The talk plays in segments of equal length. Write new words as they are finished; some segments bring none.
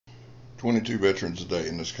22 veterans a day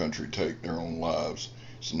in this country take their own lives.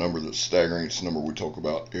 It's a number that's staggering. It's a number we talk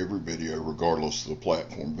about every video, regardless of the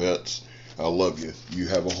platform. Vets, I love you. You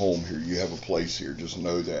have a home here. You have a place here. Just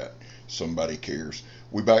know that somebody cares.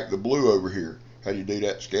 We back the blue over here. How do you do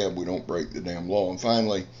that, Scab? We don't break the damn law. And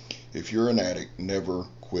finally, if you're an addict, never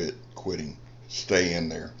quit quitting. Stay in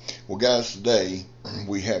there. Well, guys, today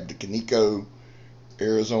we have the Kaneko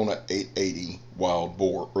Arizona 880 Wild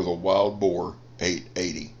Boar, or the Wild Boar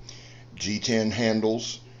 880. G10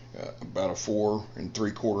 handles, about a 4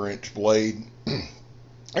 3/4 inch blade.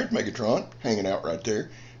 There's Megatron hanging out right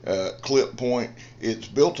there. Clip point. It's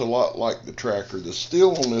built a lot like the Tracker. The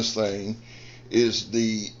steel on this thing is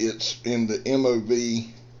it's in the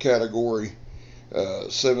MOV category,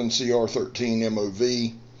 7CR13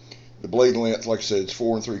 MOV. The blade length, like I said, it's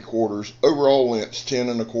 4 3/4. Overall length, 10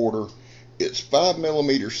 1/4. It's 5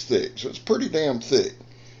 millimeters thick, so it's pretty damn thick.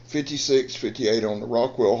 56, 58 on the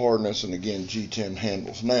Rockwell hardness, and again G10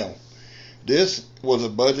 handles. Now, this was a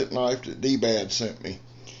budget knife that D-Bad sent me.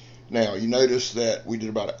 Now, you notice that we did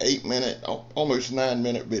about an 8-minute, almost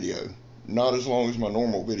 9-minute video. Not as long as my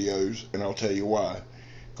normal videos, and I'll tell you why.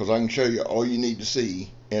 Because I can show you all you need to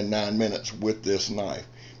see in 9 minutes with this knife.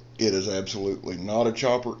 It is absolutely not a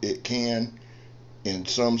chopper. It can, in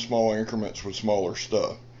some small increments with smaller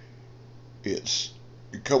stuff. It's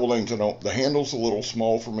a couple things the handle's a little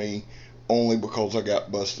small for me, only because I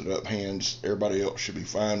got busted up hands. Everybody else should be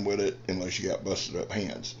fine with it unless you got busted up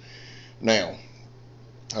hands. Now,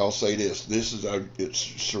 I'll say this, it's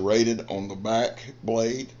serrated on the back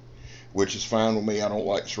blade, which is fine with me. I don't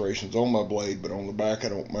like serrations on my blade, but on the back I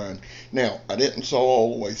don't mind. Now, I didn't saw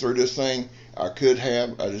all the way through this thing. I could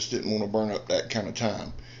have, I just didn't want to burn up that kind of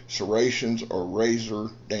time. Serrations are razor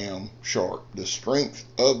damn sharp. The strength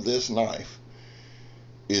of this knife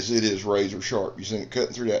is it is razor sharp. You see it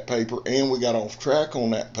cutting through that paper, and we got off track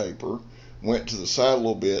on that paper, went to the side a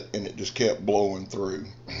little bit, and it just kept blowing through.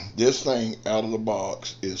 This thing out of the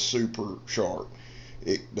box is super sharp.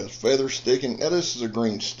 It does feather sticking. Now this is a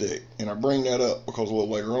green stick, and I bring that up because a little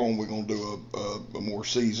later on we're going to do a more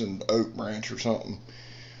seasoned oak branch or something.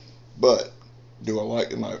 But do I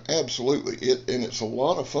like the knife? Absolutely. And it's a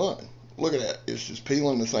lot of fun. Look at that. It's just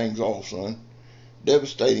peeling the things off, son.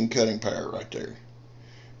 Devastating cutting power right there.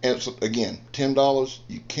 And it's, again, $10.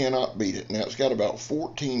 You cannot beat it. Now, it's got about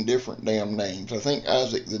 14 different damn names. I think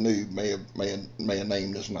Isaac the Noob may have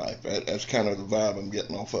named this knife. That's kind of the vibe I'm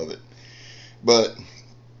getting off of it. But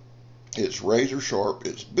it's razor sharp.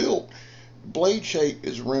 It's built. Blade shape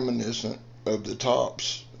is reminiscent of the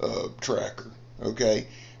Tops Tracker. Okay?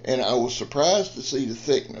 And I was surprised to see the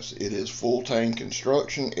thickness. It is full tang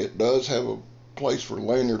construction. It does have a place for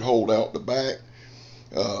lanyard hold out the back.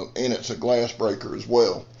 And it's a glass breaker as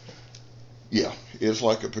well. Yeah, it's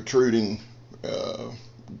like a protruding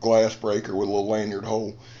glass breaker with a little lanyard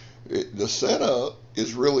hole. The setup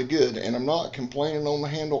is really good, and I'm not complaining on the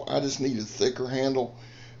handle. I just need a thicker handle.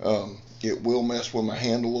 It will mess with my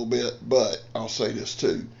hand a little bit, but I'll say this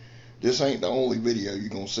too. This ain't the only video you're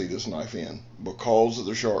going to see this knife in because of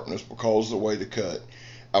the sharpness, because of the way to cut.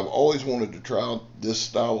 I've always wanted to try this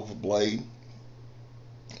style of a blade,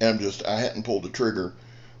 and I hadn't pulled the trigger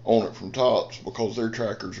on it from Tops because their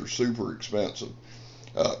trackers are super expensive.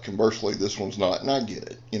 Conversely, this one's not, and I get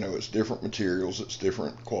it. You know, it's different materials, it's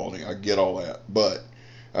different quality. I get all that, but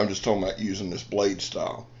I'm just talking about using this blade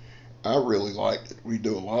style. I really liked it. We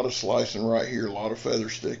do a lot of slicing right here, a lot of feather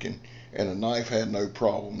sticking, and the knife had no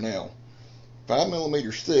problem. Now, 5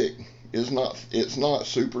 millimeters thick it's not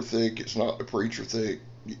super thick. It's not the preacher thick.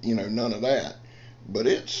 You know, none of that. But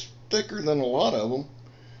it's thicker than a lot of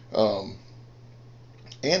them.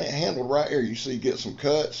 And it handled right here. You see, get some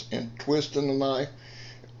cuts and twisting the knife.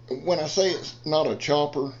 When I say it's not a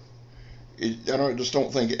chopper, I just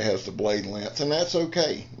don't think it has the blade length, and that's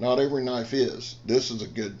okay. Not every knife is. This is a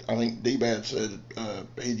good. I think D-Bad said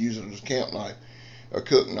he'd use it as a camp knife, a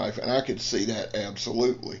cook knife, and I could see that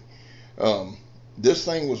absolutely. This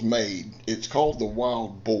thing was made. It's called the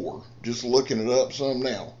Wild Boar. Just looking it up some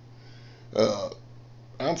now.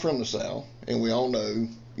 I'm from the South, and we all know,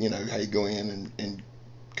 you know, how you go in and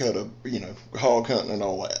cut hog hunting and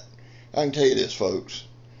all that. I can tell you this, folks.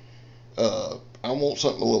 I want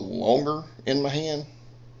something a little longer in my hand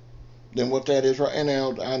than what that is right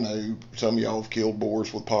now. I know some of y'all have killed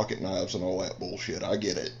boars with pocket knives and all that bullshit. I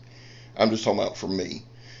get it. I'm just talking about for me.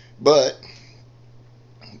 But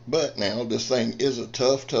now this thing is a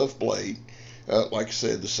tough blade. Like I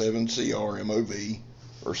said, the 7CR MOV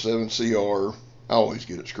or 7CR. I always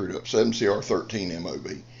get it screwed up. 7CR13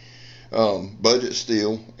 MOV. Budget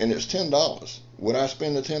steel, and it's $10. Would I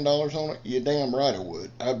spend the $10 on it? You damn right I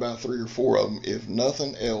would. I'd buy 3 or 4 of them, if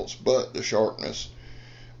nothing else but the sharpness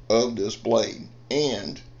of this blade.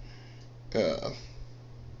 And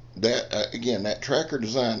again, that tracker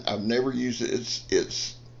design, I've never used it.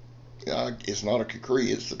 It's not a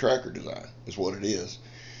Kukri, it's the tracker design, is what it is.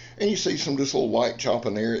 And you see some just little light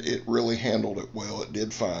chopping there. It really handled it well. It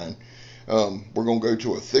did fine. We're going to go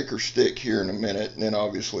to a thicker stick here in a minute, and then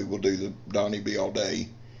obviously we'll do the Donnie B all day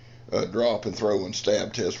drop and throw and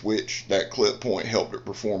stab test, which that clip point helped it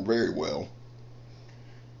perform very well.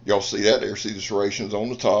 Y'all see that there? See the serrations on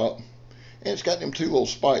the top, and it's got them 2 little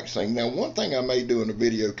spikes thing. Now, one thing I may do in a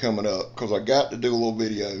video coming up, because I got to do a little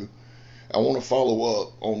video, I want to follow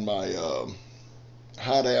up on my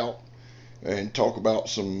hideout and talk about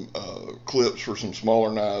some clips for some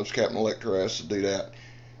smaller knives. Captain Electro has to do that.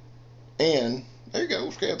 And there you go,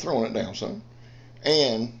 Scab throwing it down, son.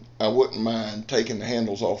 And I wouldn't mind taking the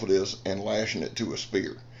handles off of this and lashing it to a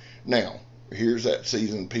spear. Now, here's that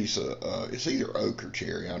seasoned piece of, it's either oak or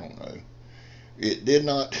cherry, I don't know. It did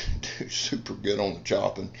not do super good on the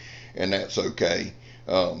chopping, and that's okay.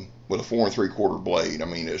 With a 4 3/4 blade, I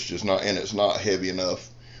mean, it's just not, and it's not heavy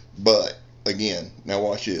enough. But again, now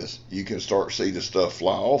watch this. You can start to see the stuff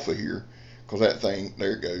fly off of here, because that thing,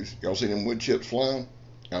 there it goes. Y'all see them wood chips flying?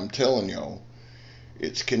 I'm telling y'all,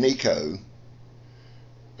 it's Kaneko,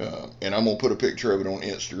 and I'm going to put a picture of it on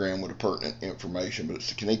Instagram with the pertinent information, but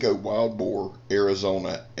it's the Kaneko Wild Boar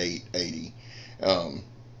Arizona 880.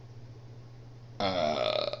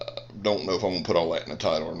 I don't know if I'm going to put all that in the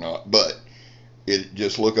title or not, but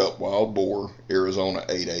just look up Wild Boar Arizona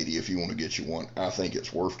 880 if you want to get you one. I think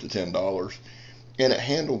it's worth the $10. And it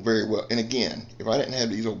handled very well. And again, if I didn't have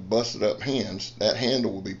these old busted up hands, that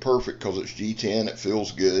handle would be perfect because it's G10. It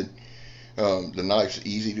feels good. The knife's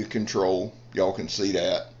easy to control. Y'all can see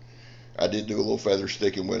that. I did do a little feather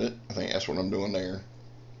sticking with it. I think that's what I'm doing there.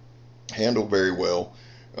 Handled very well.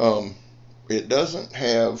 It doesn't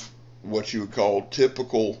have what you would call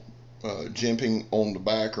typical jimping on the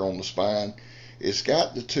back or on the spine. It's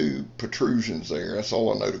got the 2 protrusions there. That's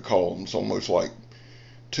all I know to call them. It's almost like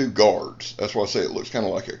 2 guards. That's why I say it looks kind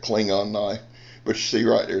of like a Klingon knife. But you see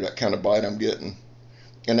right there that kind of bite I'm getting.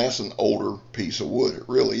 And that's an older piece of wood. It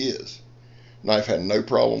really is. Knife had no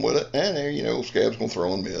problem with it. And there, you know, Scab's going to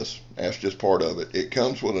throw and miss. That's just part of it. It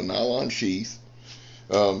comes with a nylon sheath.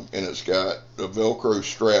 And it's got a Velcro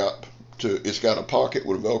strap. It's got a pocket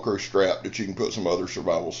with a Velcro strap that you can put some other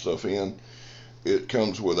survival stuff in. It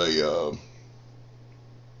comes with a...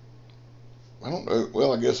 I don't know.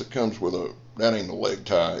 Well, I guess it comes with that ain't a leg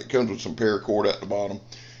tie. It comes with some paracord at the bottom.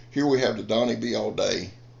 Here we have the Donnie B all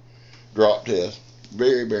day drop test.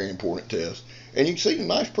 Very, very important test. And you can see the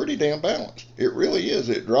knife's pretty damn balanced. It really is.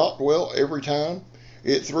 It dropped well every time.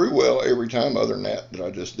 It threw well every time other than that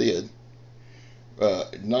I just did.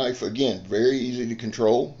 Knife, again, very easy to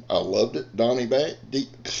control. I loved it. Donnie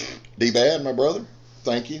D-Bad, my brother,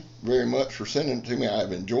 thank you very much for sending it to me.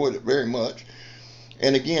 I've enjoyed it very much.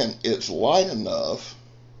 And again, it's light enough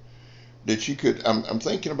that you could, I'm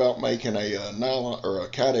thinking about making a nylon or a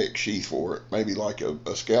Kydex sheath for it, maybe like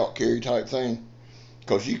a scout carry type thing,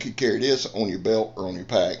 because you could carry this on your belt or on your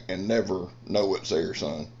pack and never know it's there,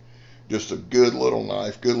 son. Just a good little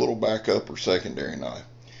knife, good little backup or secondary knife.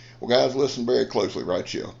 Well, guys, listen very closely right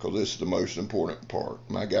here, because this is the most important part.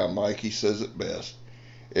 My guy Mikey says it best.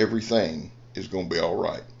 Everything is going to be all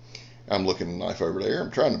right. I'm looking at the knife over there.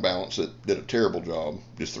 I'm trying to balance it. Did a terrible job.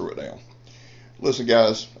 Just threw it down. Listen,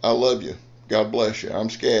 guys, I love you. God bless you. I'm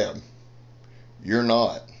Scab. You're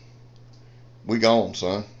not. We gone,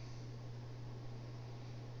 son.